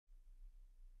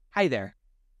Hi there.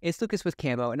 It's Lucas with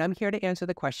Camo, and I'm here to answer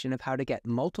the question of how to get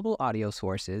multiple audio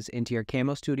sources into your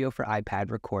Camo Studio for iPad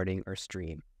recording or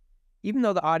stream, even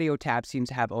though the audio tab seems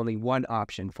to have only one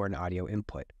option for an audio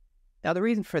input. Now, the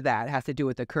reason for that has to do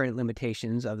with the current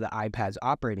limitations of the iPad's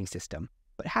operating system,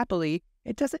 but happily,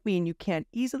 it doesn't mean you can't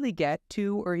easily get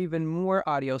two or even more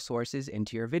audio sources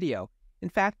into your video. In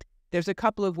fact, there's a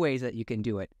couple of ways that you can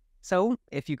do it. So,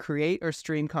 if you create or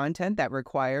stream content that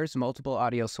requires multiple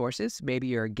audio sources, maybe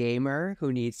you're a gamer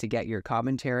who needs to get your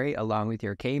commentary along with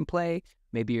your gameplay,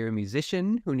 maybe you're a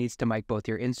musician who needs to mic both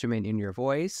your instrument and your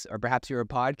voice, or perhaps you're a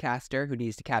podcaster who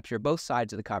needs to capture both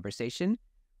sides of the conversation,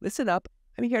 listen up,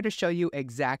 I'm here to show you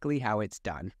exactly how it's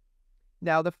done.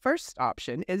 Now, the first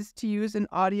option is to use an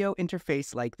audio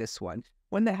interface like this one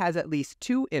that has at least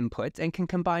two inputs and can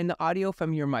combine the audio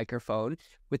from your microphone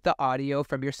with the audio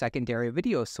from your secondary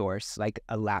video source, like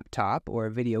a laptop or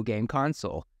a video game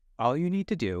console. All you need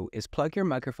to do is plug your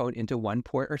microphone into one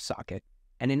port or socket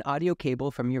and an audio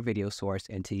cable from your video source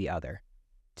into the other.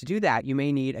 To do that, you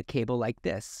may need a cable like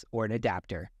this or an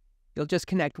adapter. You'll just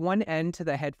connect one end to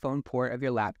the headphone port of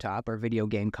your laptop or video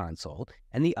game console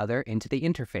and the other into the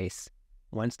interface.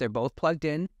 Once they're both plugged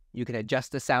in, you can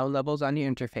adjust the sound levels on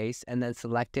your interface and then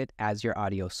select it as your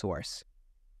audio source.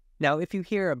 Now, if you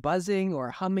hear a buzzing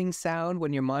or humming sound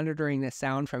when you're monitoring the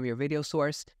sound from your video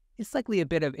source, it's likely a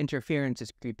bit of interference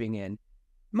is creeping in.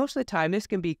 Most of the time, this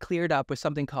can be cleared up with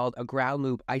something called a ground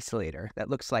loop isolator that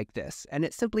looks like this, and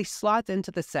it simply slots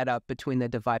into the setup between the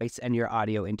device and your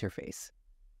audio interface.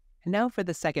 And now for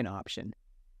the second option.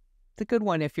 It's a good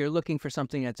one if you're looking for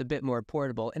something that's a bit more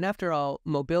portable, and after all,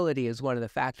 mobility is one of the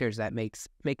factors that makes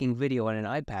making video on an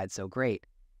iPad so great.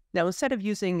 Now, instead of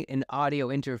using an audio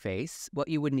interface, what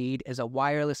you would need is a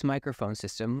wireless microphone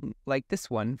system like this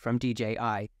one from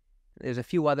DJI. There's a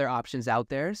few other options out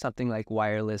there, something like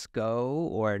Wireless Go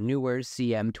or newer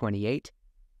CM28.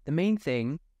 The main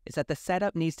thing is that the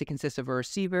setup needs to consist of a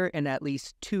receiver and at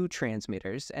least two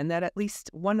transmitters, and that at least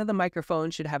one of the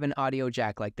microphones should have an audio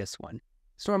jack like this one.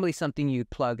 It's normally something you'd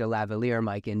plug a lavalier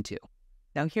mic into.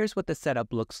 Now here's what the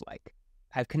setup looks like.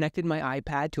 I've connected my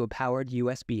iPad to a powered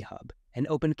USB hub and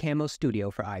opened Camo Studio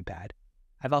for iPad.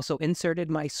 I've also inserted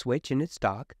my switch in its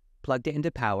dock, plugged it into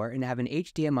power, and have an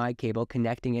HDMI cable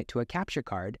connecting it to a capture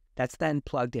card that's then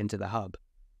plugged into the hub.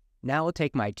 Now I'll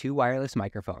take my two wireless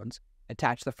microphones,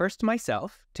 attach the first to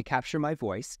myself to capture my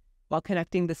voice, while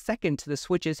connecting the second to the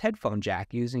switch's headphone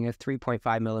jack using a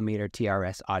 3.5mm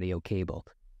TRS audio cable.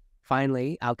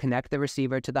 Finally, I'll connect the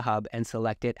receiver to the hub and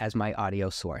select it as my audio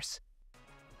source.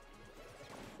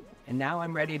 And now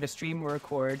I'm ready to stream or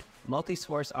record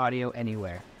multi-source audio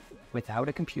anywhere, without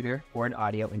a computer or an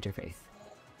audio interface.